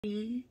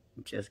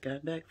Just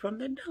got back from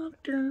the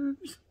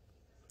doctors.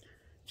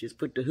 Just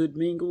put the hood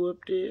mingle up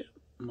there.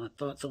 My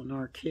thoughts on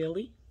R.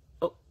 Kelly.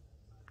 Oh,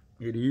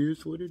 it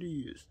is what it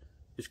is.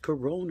 It's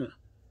Corona.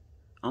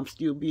 I'm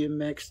still being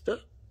maxed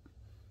up.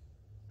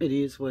 It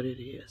is what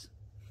it is.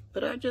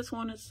 But I just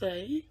want to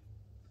say,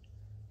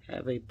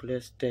 have a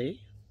blessed day.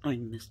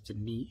 I'm Miss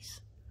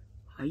Denise.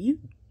 How you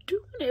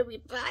doing,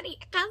 everybody?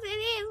 Because it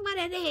is what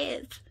it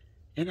is.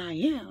 And I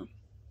am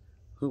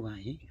who I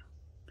am.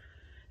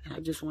 And I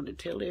just want to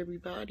tell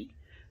everybody,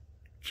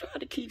 try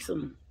to keep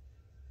some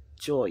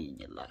joy in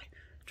your life.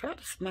 Try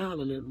to smile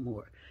a little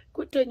more.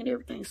 Quit taking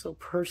everything so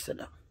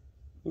personal.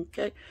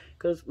 Okay?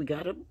 Because we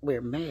got to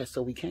wear masks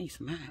so we can't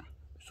smile.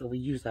 So we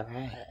use our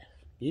eyes.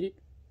 Get it?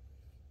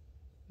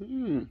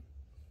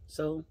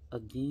 So,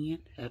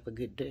 again, have a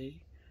good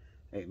day.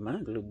 Hey,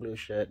 mine's a little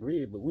bloodshot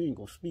red, but we ain't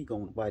going to speak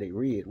on why they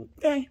red.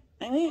 Okay?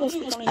 And we ain't going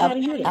to speak on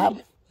anybody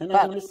here.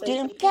 About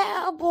them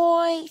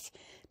Cowboys.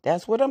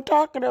 That's what I'm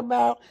talking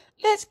about.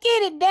 Let's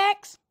get it,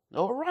 Dax.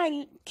 All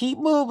righty. Keep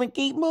moving.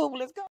 Let's go.